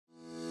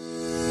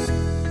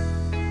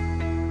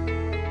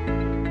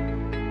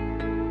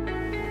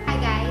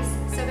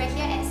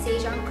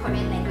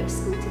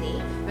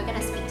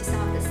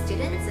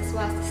as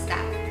well as the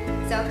staff.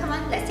 So come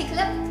on, let's take a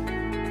look.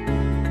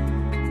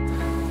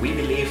 We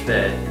believe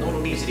that not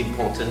only is it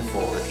important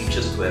for the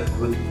teachers to have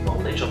good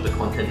knowledge of the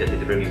content they're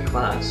delivering in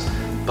class,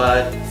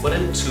 but for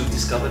them to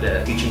discover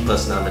their teaching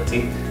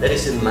personality that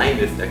is in line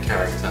with their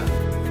character.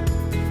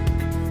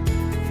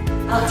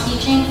 Our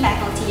teaching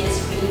faculty is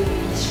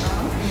really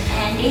strong,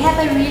 and they have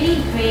a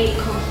really great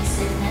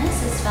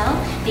cohesiveness as well.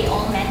 They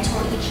all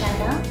mentor each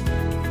other.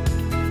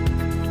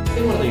 I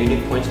think one of the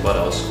unique points about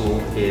our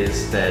school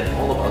is that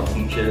all of our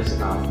teachers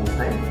are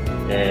full-time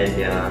and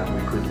they are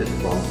recruited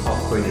from top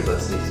core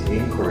universities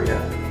in Korea,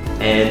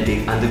 and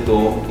they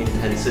undergo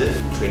intensive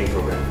training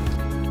program.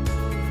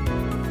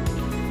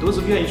 Those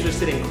of you who are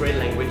interested in Korean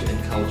language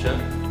and culture,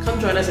 come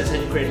join us at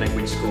Sejong Korean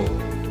Language School.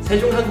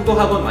 세종 한국어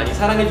학원 많이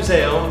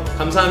사랑해주세요.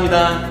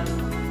 감사합니다.